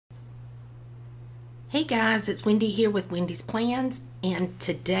Hey guys, it's Wendy here with Wendy's Plans, and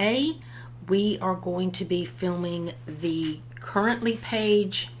today we are going to be filming the currently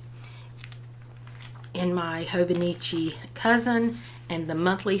page in my Hobonichi Cousin and the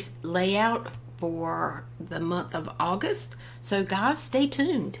monthly layout for the month of August. So guys, stay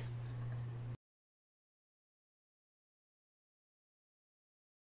tuned.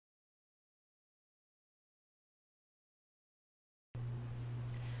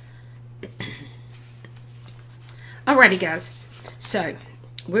 Alrighty guys, so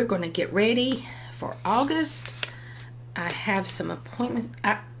we're going to get ready for August. I have some appointments.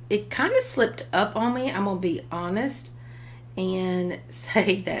 It kind of slipped up on me, I'm going to be honest, and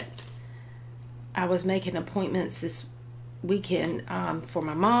say that I was making appointments this weekend for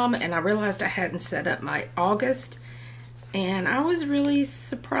my mom, and I realized I hadn't set up my August, and I was really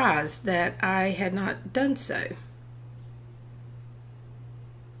surprised that I had not done so.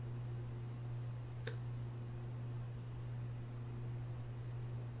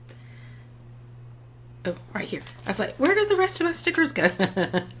 Oh, right here. I was like, where did the rest of my stickers go?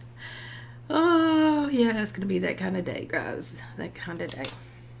 Oh, yeah, it's going to be that kind of day, guys. That kind of day.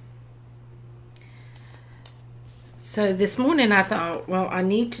 So this morning I thought, well, I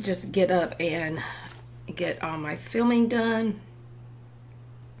need to just get up and get all my filming done.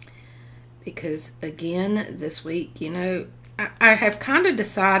 Because, again, this week, you know, I have kind of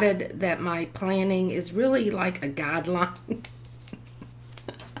decided that my planning is really like a guideline.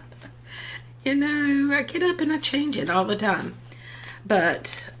 You know, I get up and I change it all the time.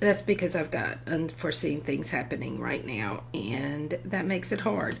 But that's because I've got unforeseen things happening right now, and that makes it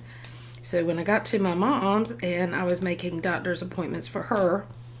hard. So when I got to my mom's and I was making doctor's appointments for her,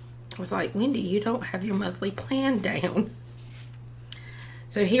 I was like, Wendy, you don't have your monthly plan down.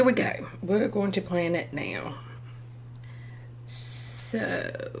 So here we go. We're going to plan it now.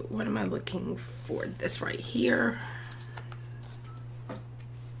 So what am I looking for? This right here.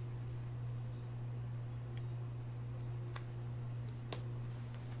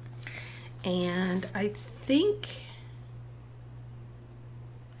 And I think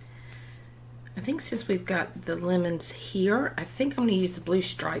since we've got the lemons here, I think I'm going to use the blue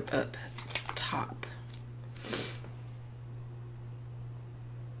stripe up top.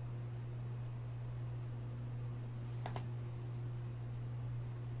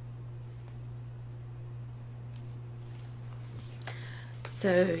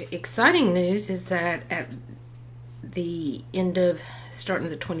 So exciting news is that at the end of starting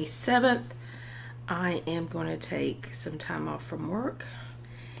the 27th, I am going to take some time off from work,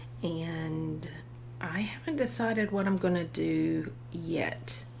 and I haven't decided what I'm going to do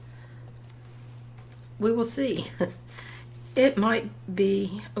yet. We will see. It might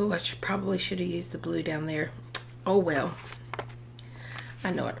be, oh, I probably should have used the blue down there. Oh well,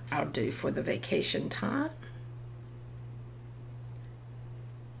 I know what I'll do for the vacation time.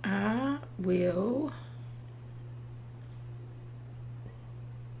 I will,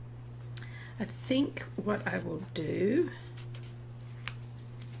 I think what I will do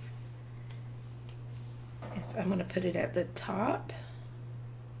is I'm going to put it at the top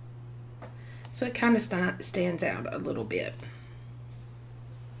so it kind of stands out a little bit.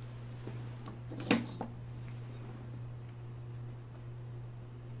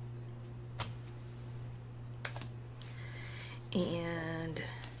 And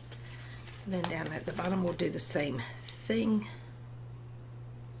then down at the bottom we'll do the same thing.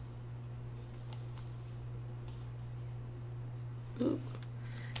 Ooh,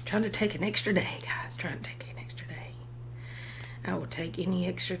 trying to take an extra day, guys. Trying to take an extra day. I will take any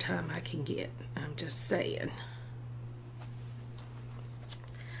extra time I can get. I'm just saying.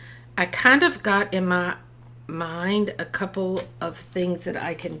 I kind of got in my mind a couple of things that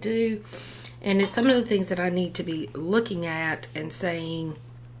I can do. And it's some of the things that I need to be looking at and saying,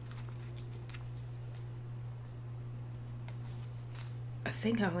 I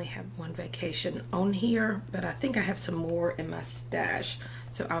think I only have one vacation on here, but I think I have some more in my stash,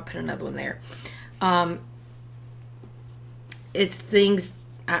 so I'll put another one there. It's things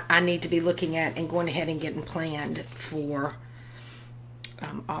I need to be looking at and going ahead and getting planned for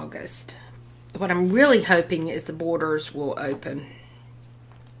August. What I'm really hoping is the borders will open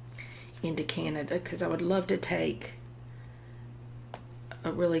into Canada, because I would love to take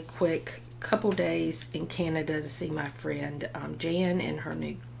a really quick couple days in Canada to see my friend Jan and her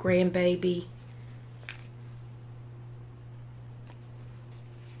new grandbaby.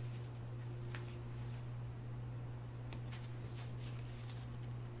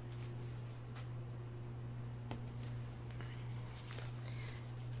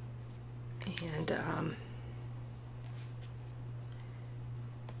 And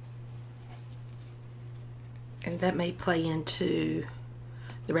And that may play into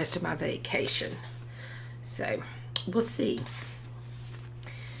the rest of my vacation. So we'll see.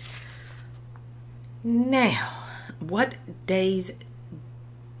 Now, what days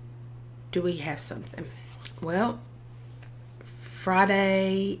do we have something? Well,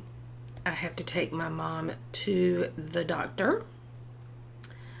 Friday, I have to take my mom to the doctor.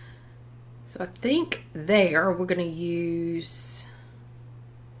 So I think there we're going to use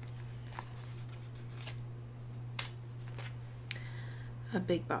a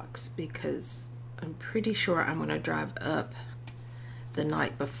big box because I'm pretty sure I'm going to drive up the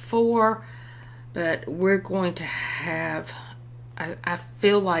night before, but we're going to have, I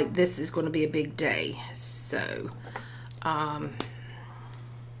feel like this is going to be a big day. So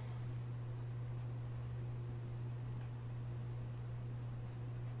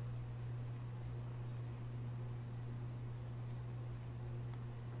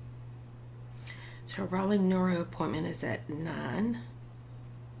her Raleigh neuro appointment is at 9.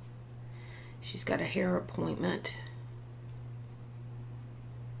 She's got a hair appointment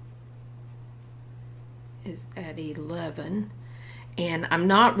is at 11. And I'm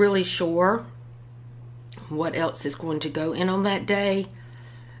not really sure what else is going to go in on that day,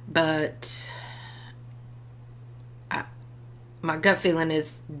 but my gut feeling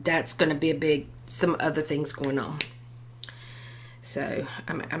is that's going to be some other things going on. So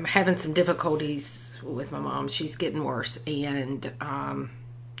I'm having some difficulties with my mom. She's getting worse, and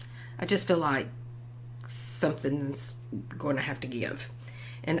I just feel like something's going to have to give.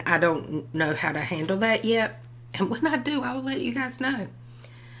 And I don't know how to handle that yet. And when I do, I will let you guys know.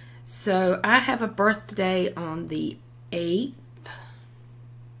 So I have a birthday on the 8th.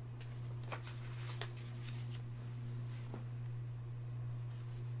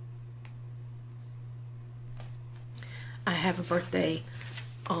 I have a birthday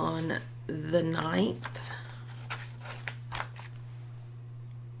on the 9th.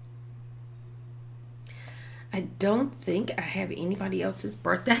 I don't think I have anybody else's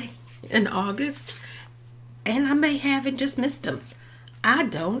birthday in August, and I may have and just missed them. I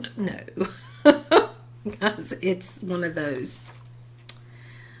don't know. Guys, it's one of those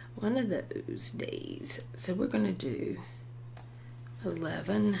days. So we're going to do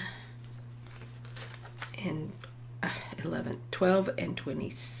 11 and 12 and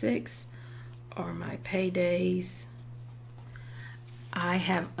 26 are my paydays. I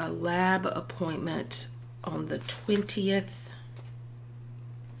have a lab appointment on the 20th.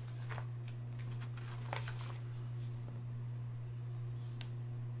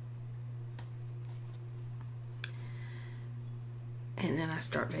 And then I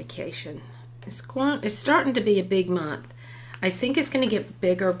start vacation. It's starting to be a big month. I think it's going to get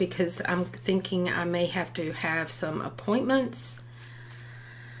bigger because I'm thinking I may have to have some appointments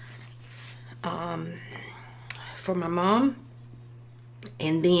for my mom.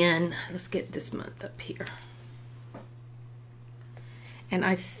 And then, let's get this month up here. And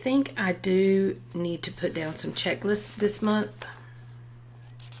I think I do need to put down some checklists this month.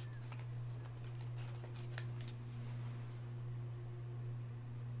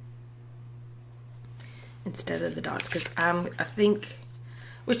 Instead of the dots, because I think,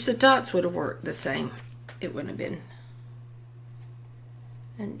 which the dots would have worked the same. It wouldn't have been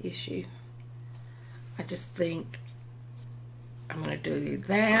an issue. I just think I'm going to do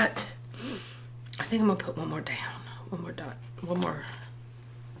that. I think I'm going to put one more down. One more dot. One more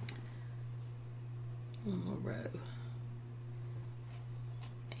row.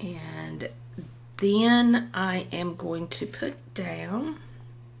 And then I am going to put down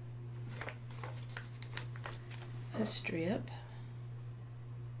a strip.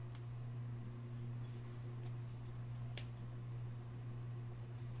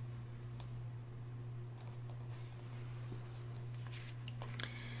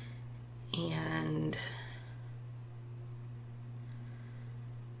 And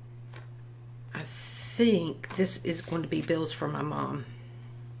I think this is going to be bills for my mom.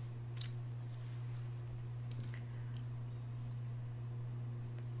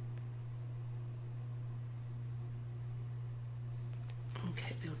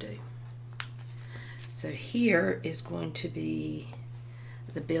 Okay, will do. So here is going to be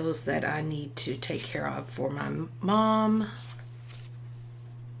the bills that I need to take care of for my mom.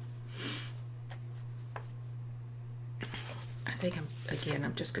 I think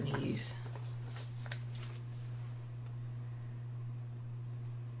I'm just going to use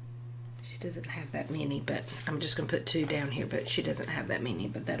she doesn't have that many, but I'm just going to put 2 down here, but she doesn't have that many,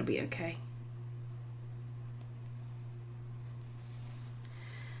 but that'll be okay.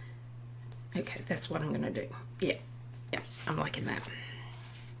 Okay, that's what I'm going to do. Yeah, I'm liking that.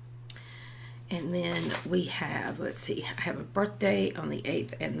 And then we have, let's see, I have a birthday on the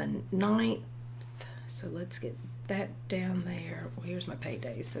 8th and the 9th. So let's get that down there. Well, here's my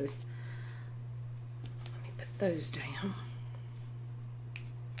payday, so let me put those down.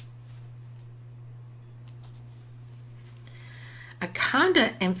 I kind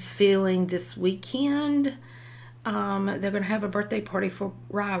of am feeling this weekend they're going to have a birthday party for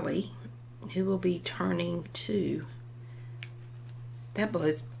Riley, who will be turning 2. That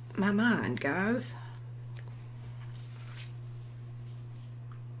blows my mind, guys.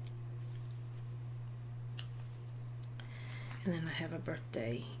 And then I have a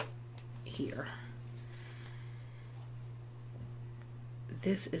birthday here.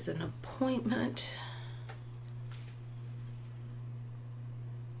 This is an appointment.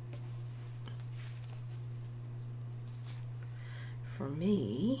 For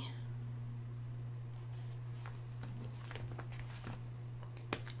me.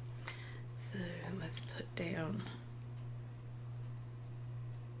 So let's put down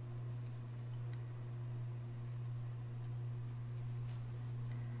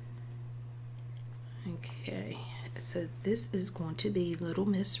okay, so this is going to be Little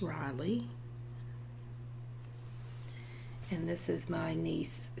Miss Riley, and this is my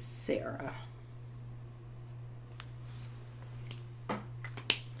niece Sarah.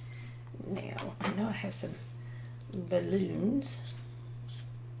 Now, I know I have some balloons.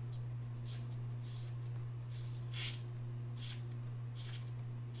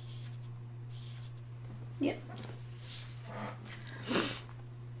 Yep.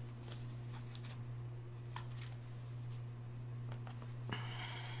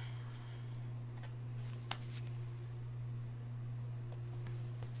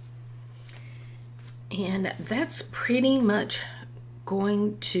 And that's pretty much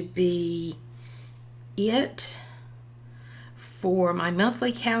going to be it for my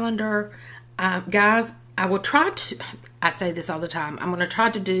monthly calendar. Guys, I will try to, I say this all the time, I'm going to try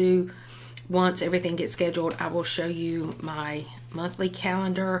to do, once everything gets scheduled, I will show you my monthly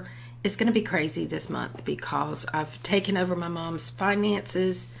calendar. It's going to be crazy this month because I've taken over my mom's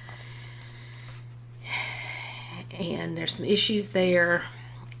finances and there's some issues there,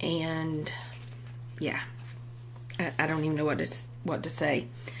 and yeah, I don't even know what to say.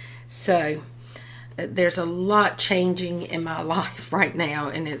 So there's a lot changing in my life right now,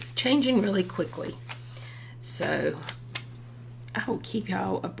 and it's changing really quickly. So I will keep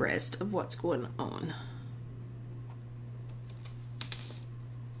y'all abreast of what's going on.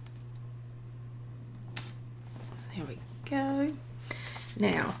 There we go.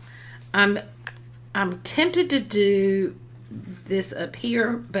 Now, I'm tempted to do this up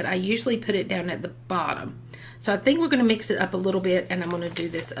here, but I usually put it down at the bottom. So I think we're going to mix it up a little bit, and I'm going to do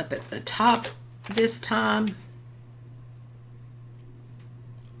this up at the top this time.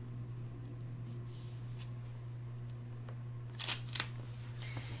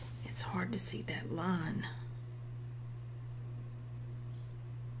 It's hard to see that line.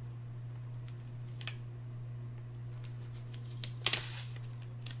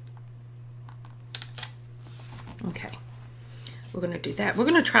 Okay, we're going to do that. We're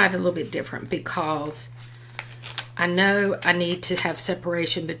going to try it a little bit different because I know I need to have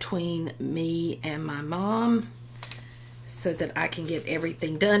separation between me and my mom so that I can get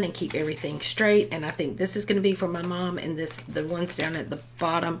everything done and keep everything straight. And I think this is going to be for my mom, and the ones down at the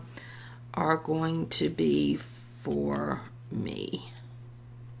bottom are going to be for me.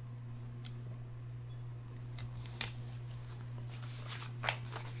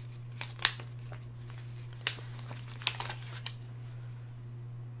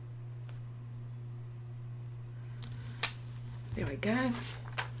 There we go.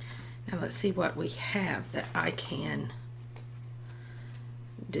 Now let's see what we have that I can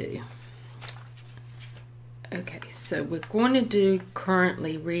do. Okay, so we're going to do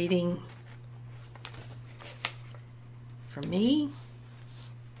currently reading for me,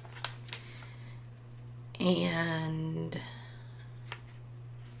 and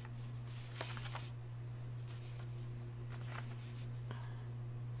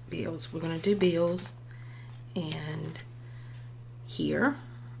bills. We're going to do bills, and here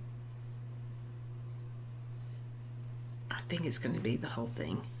I think it's going to be the whole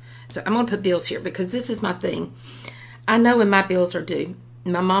thing. So I'm going to put bills here because this is my thing. I know when my bills are due.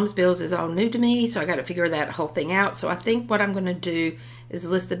 My mom's bills is all new to me, so I got to figure that whole thing out. So I think what I'm going to do is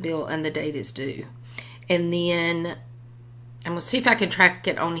list the bill and the date it's due, and then I'm going to see if I can track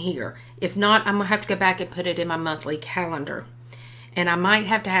it on here. If not, I'm going to have to go back and put it in my monthly calendar, and I might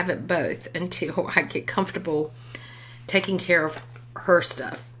have to have it both until I get comfortable taking care of her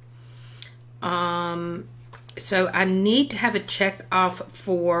stuff. So I need to have a check off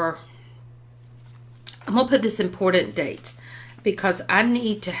for I'm going to put this important date because I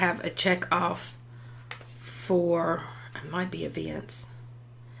need to have a check off for, it might be events,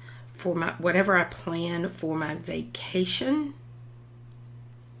 for my whatever I plan for my vacation.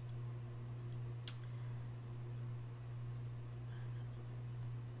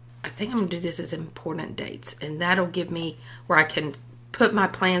 I think I'm going to do this as important dates, and that'll give me where I can put my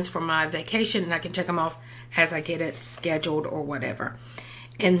plans for my vacation and I can check them off as I get it scheduled or whatever.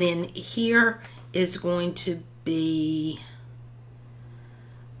 And then here is going to be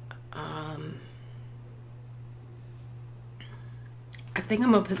I think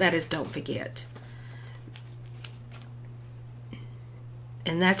I'm going to put that as don't forget.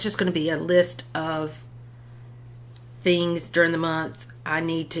 And that's just going to be a list of things during the month I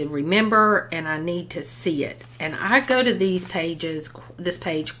need to remember and I need to see it. And I go to this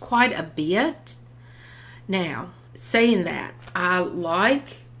page quite a bit. Now, saying that, I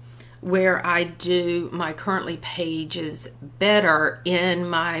like where I do my currently pages better in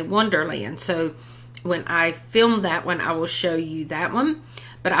my Wonderland. So when I film that one, I will show you that one.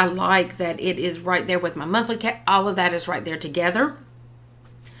 But I like that it is right there with my monthly, all of that is right there together.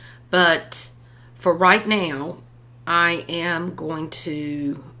 But for right now, I am going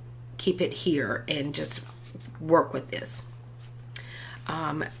to keep it here and just work with this.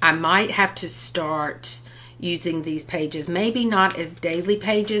 I might have to start using these pages, maybe not as daily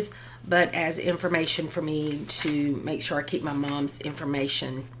pages, but as information for me to make sure I keep my mom's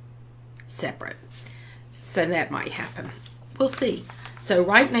information separate. So that might happen. We'll see. So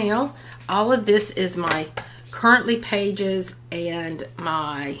right now, all of this is my currently pages and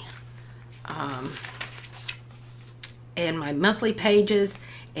my monthly pages,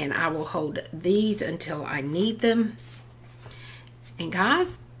 and I will hold these until I need them. And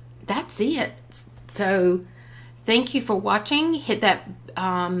guys, that's it. So thank you for watching. Hit that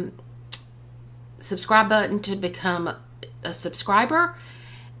subscribe button to become a subscriber.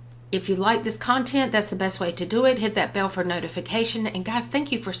 If you like this content, that's the best way to do it. Hit that bell for notification. And guys,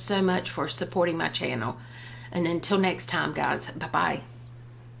 thank you for so much for supporting my channel. And until next time, guys, bye-bye.